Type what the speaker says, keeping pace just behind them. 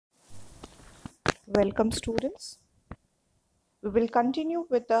Welcome students. We will continue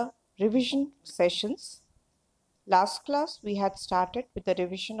with the revision sessions. Last class we had started with the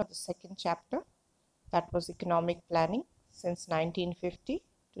revision of the second chapter, that was economic planning since 1950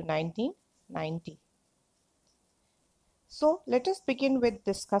 to 1990. So let us begin with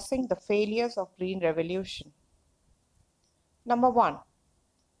discussing the failures of Green Revolution. Number 1.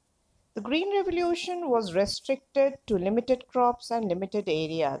 The Green Revolution was restricted to limited crops and limited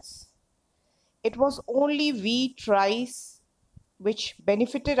areas. It was only wheat, rice, which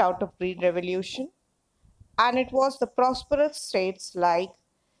benefited out of Green Revolution, and it was the prosperous states like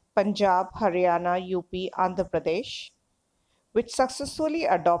Punjab, Haryana, UP, Andhra Pradesh, which successfully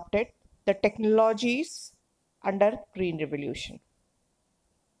adopted the technologies under Green Revolution.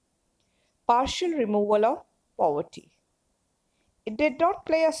 Partial removal of poverty. It did not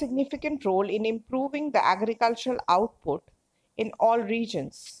play a significant role in improving the agricultural output in all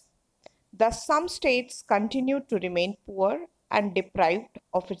regions. Thus, some states continued to remain poor and deprived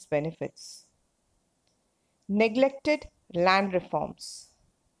of its benefits. Neglected land reforms.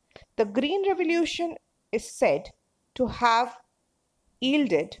 The Green Revolution is said to have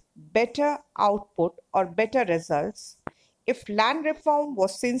yielded better output or better results if land reform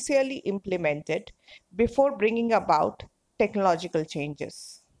was sincerely implemented before bringing about technological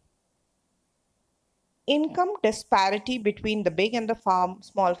changes. Income disparity between the big and the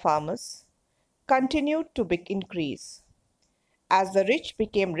small farmers continued to increase as the rich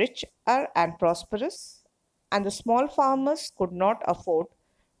became richer and prosperous, and the small farmers could not afford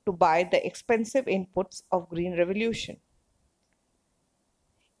to buy the expensive inputs of Green Revolution.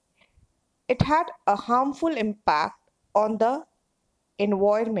 It had a harmful impact on the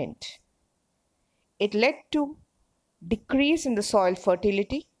environment. It led to decrease in the soil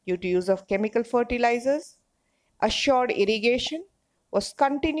fertility due to use of chemical fertilizers. Assured irrigation was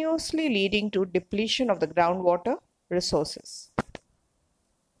continuously leading to depletion of the groundwater resources.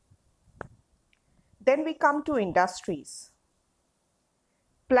 Then we come to industries.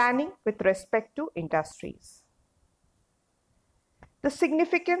 Planning with respect to industries. The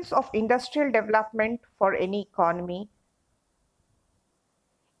significance of industrial development for any economy.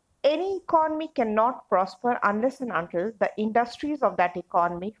 Any economy cannot prosper unless and until the industries of that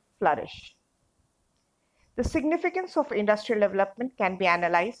economy flourish. The significance of industrial development can be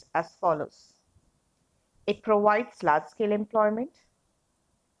analyzed as follows. It provides large-scale employment.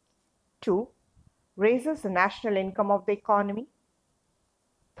 2. Raises the national income of the economy.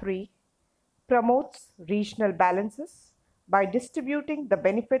 3. Promotes regional balances by distributing the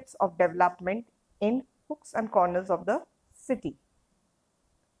benefits of development in hooks and corners of the city.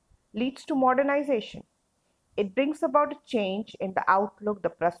 Leads to modernization. It brings about a change in the outlook, the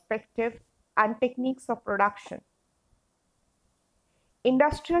perspective, and techniques of production.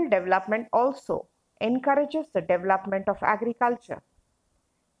 Industrial development also encourages the development of agriculture,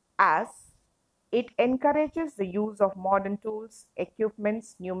 as it encourages the use of modern tools,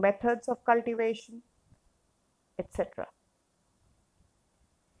 equipments, new methods of cultivation, etc.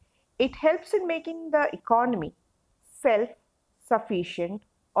 It helps in making the economy self-sufficient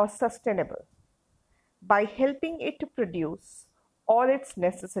or sustainable by helping it to produce all its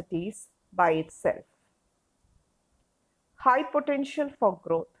necessities by itself. High potential for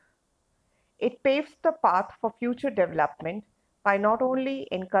growth. It paves the path for future development by not only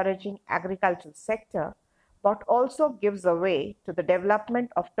encouraging agricultural sector, but also gives a way to the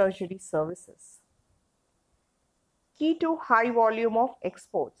development of tertiary services. Key to high volume of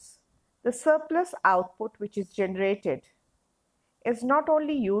exports. The surplus output which is generated is not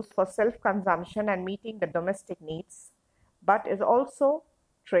only used for self-consumption and meeting the domestic needs, but is also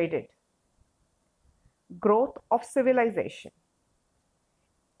traded. Growth of civilization.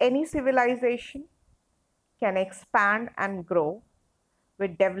 Any civilization can expand and grow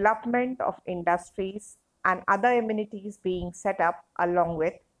with development of industries and other amenities being set up along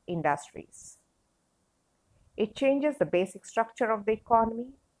with industries. It changes the basic structure of the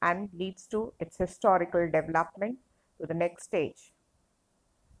economy and leads to its historical development to the next stage.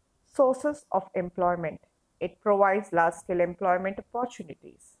 Sources of employment. It provides large-scale employment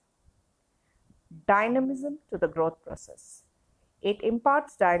opportunities. Dynamism to the growth process. It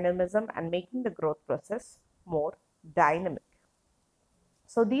imparts dynamism and making the growth process more dynamic.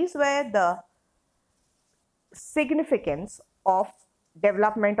 So these were the significance of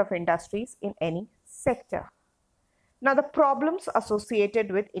development of industries in any sector. Now the problems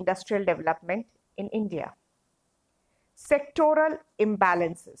associated with industrial development in India. Sectoral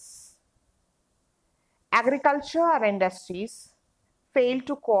imbalances. Agriculture and industries fail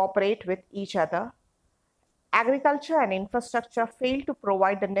to cooperate with each other. Agriculture and infrastructure fail to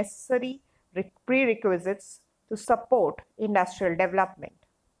provide the necessary prerequisites to support industrial development.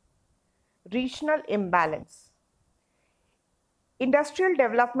 Regional imbalance. Industrial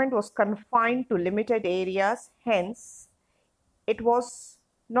development was confined to limited areas, hence, it was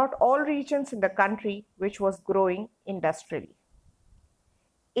not all regions in the country which was growing industrially.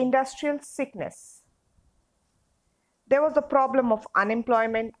 Industrial sickness. There was the problem of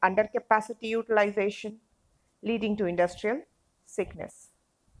unemployment, undercapacity utilization, leading to industrial sickness.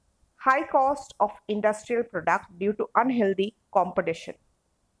 High cost of industrial product due to unhealthy competition.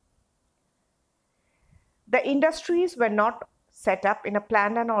 The industries were not set up in a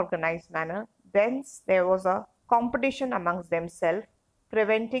planned and organized manner, thence there was a competition amongst themselves,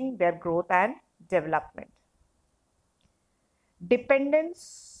 preventing their growth and development.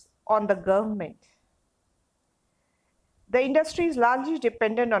 Dependence on the government. The industry is largely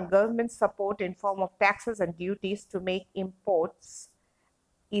dependent on government support in form of taxes and duties to make imports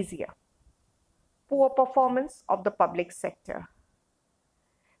easier. Poor performance of the public sector.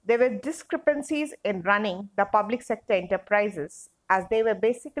 There were discrepancies in running the public sector enterprises as they were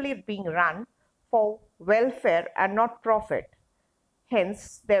basically being run for welfare and not profit.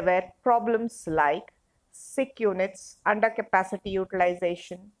 Hence, there were problems like sick units, undercapacity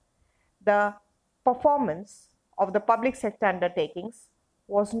utilization. The performance of the public sector undertakings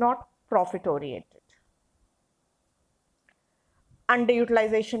was not profit oriented.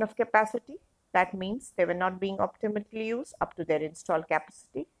 Underutilization of capacity, that means they were not being optimally used up to their installed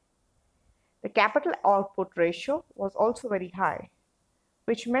capacity. The capital output ratio was also very high,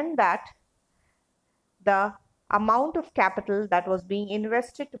 which meant that the amount of capital that was being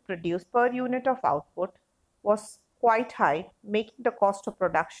invested to produce per unit of output was quite high, making the cost of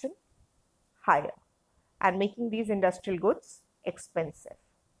production higher and making these industrial goods expensive.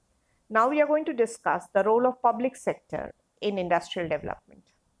 Now we are going to discuss the role of public sector in industrial development.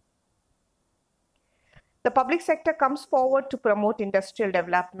 The public sector comes forward to promote industrial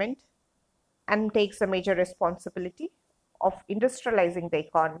development and takes a major responsibility of industrializing the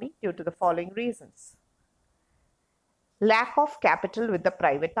economy due to the following reasons. Lack of capital with the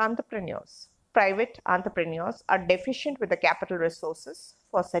private entrepreneurs. Private entrepreneurs are deficient with the capital resources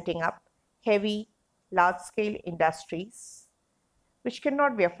for setting up heavy, large-scale industries which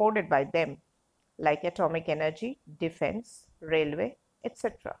cannot be afforded by them, like atomic energy, defense, railway,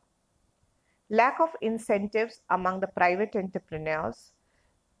 etc. Lack of incentives among the private entrepreneurs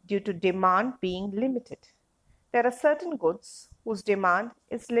due to demand being limited. There are certain goods whose demand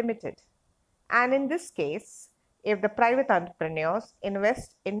is limited, and in this case, if the private entrepreneurs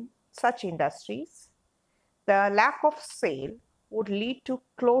invest in such industries, the lack of sale would lead to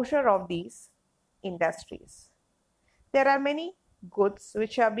closure of these industries. There are many goods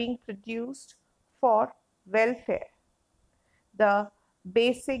which are being produced for welfare. The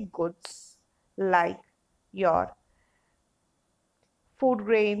basic goods like your food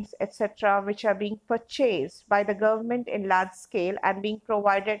grains, etc., which are being purchased by the government in large scale and being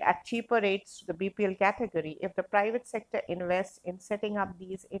provided at cheaper rates to the BPL category. If the private sector invests in setting up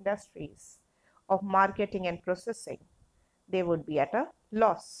these industries of marketing and processing, they would be at a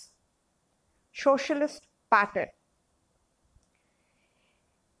loss. Socialist pattern.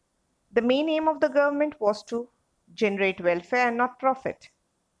 The main aim of the government was to generate welfare and not profit.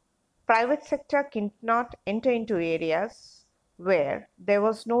 Private sector cannot enter into areas where there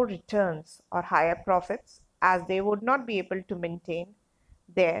was no returns or higher profits, as they would not be able to maintain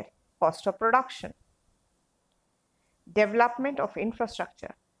their cost of production. Development of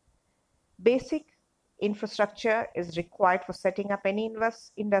infrastructure. Basic infrastructure is required for setting up any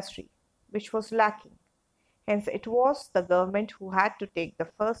industry, which was lacking. Hence, it was the government who had to take the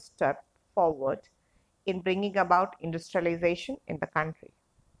first step forward in bringing about industrialization in the country.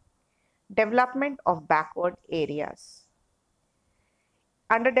 Development of backward areas.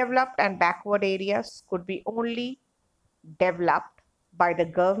 Underdeveloped and backward areas could be only developed by the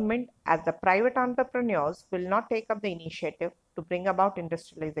government, as the private entrepreneurs will not take up the initiative to bring about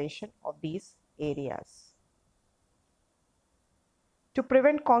industrialization of these areas. To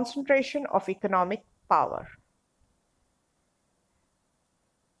prevent concentration of economic power.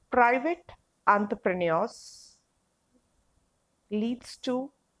 Private entrepreneurs leads to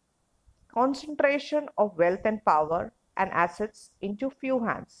concentration of wealth and power and assets into few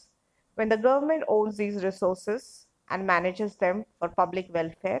hands. When the government owns these resources and manages them for public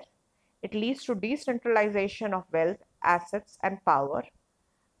welfare, it leads to decentralization of wealth, assets, and power,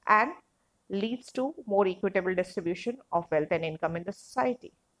 and leads to more equitable distribution of wealth and income in the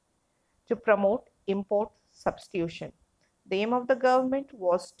society. To promote import substitution. The aim of the government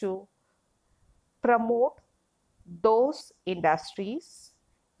was to promote those industries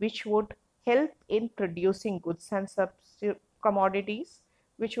which would help in producing goods and commodities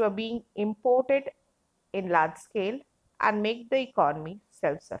which were being imported in large scale and make the economy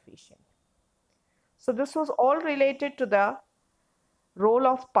self-sufficient. So this was all related to the role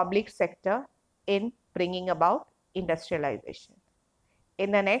of public sector in bringing about industrialization.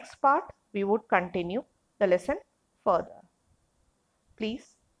 In the next part, we would continue the lesson further.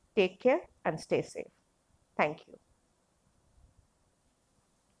 Please take care and stay safe. Thank you.